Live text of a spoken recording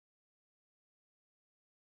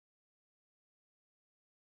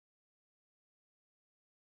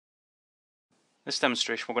This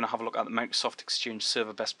demonstration we're going to have a look at the Microsoft Exchange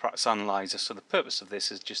Server Best Practice Analyzer. So the purpose of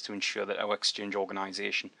this is just to ensure that our Exchange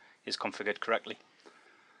organization is configured correctly.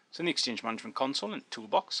 So in the Exchange Management Console in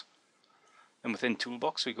Toolbox, then within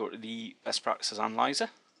Toolbox we go to the Best Practices Analyzer,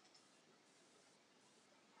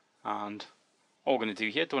 and all we're going to do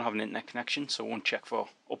here, don't have an internet connection so won't check for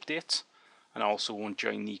updates, and also won't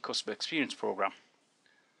join the Customer Experience Program.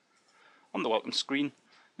 On the welcome screen,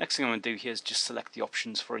 next thing I'm going to do here is just select the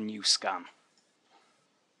options for a new scan.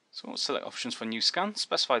 So we'll select options for new scan,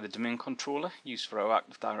 specify the domain controller used for our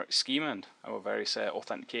Active Directory schema and our various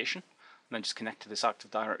authentication, and then just connect to this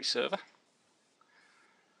Active Directory server.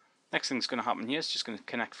 Next thing that's going to happen here is just going to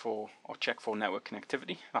connect for or check for network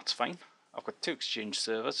connectivity. That's fine. I've got two Exchange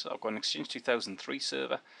servers. I've got an Exchange 2003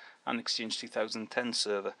 server and an Exchange 2010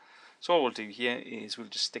 server. So all we'll do here is we'll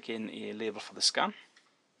just stick in a label for the scan.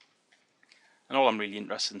 And all I'm really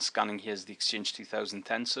interested in scanning here is the Exchange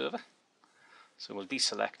 2010 server. So we'll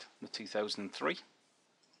deselect the 2003.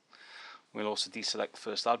 We'll also deselect the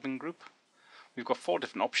first admin group. We've got four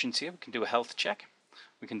different options here. We can do a health check.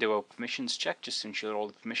 We can do our permissions check just to ensure that all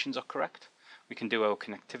the permissions are correct. We can do our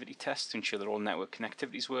connectivity test to ensure that all network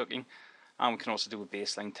connectivity is working. And we can also do a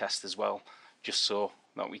baseline test as well, just so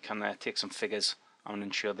that we can take some figures and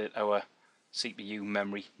ensure that our CPU,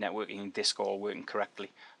 memory, networking and disk are all working correctly.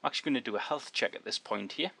 I'm actually going to do a health check at this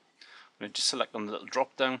point here. I'm going to just select on the little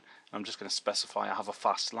drop down, and I'm just going to specify I have a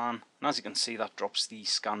fast LAN, and as you can see that drops the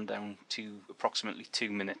scan down to approximately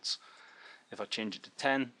 2 minutes. If I change it to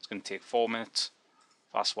 10, it's going to take 4 minutes,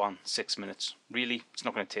 fast WAN 6 minutes. Really, it's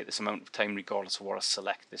not going to take this amount of time regardless of what I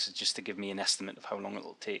select. This is just to give me an estimate of how long it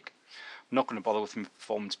will take. I'm not going to bother with my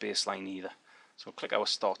performance baseline either. So I'll click our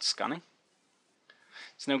start scanning.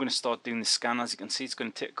 It's now going to start doing the scan. As you can see, it's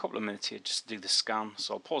going to take a couple of minutes here just to do the scan,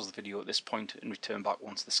 so I'll pause the video at this point and return back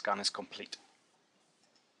once the scan is complete.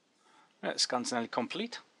 Right, the scan's nearly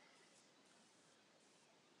complete.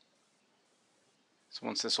 So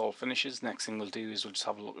once this all finishes, next thing we'll do is we'll just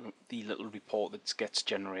have a look at the little report that gets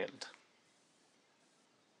generated.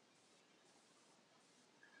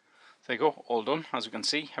 There you go, all done. As you can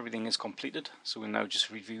see, everything is completed, so we'll now just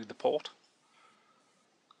review the port.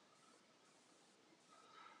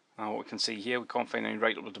 Now what we can see here, we can't find any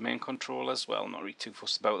writable domain controllers. Well, I'm not really too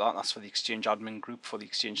fussed about that. That's for the Exchange admin group for the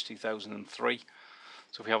Exchange 2003.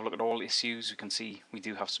 So if we have a look at all issues, we can see we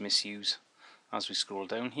do have some issues as we scroll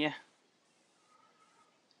down here.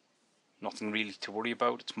 Nothing really to worry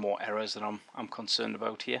about. It's more errors that I'm concerned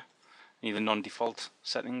about here. Any of the non-default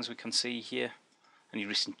settings we can see here. Any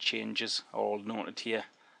recent changes are all noted here,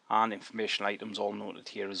 and information items all noted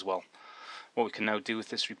here as well. What we can now do with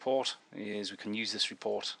this report is we can use this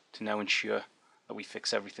report to now ensure that we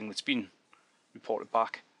fix everything that's been reported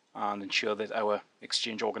back and ensure that our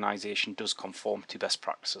Exchange organization does conform to best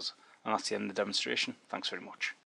practices. And that's the end of the demonstration. Thanks very much.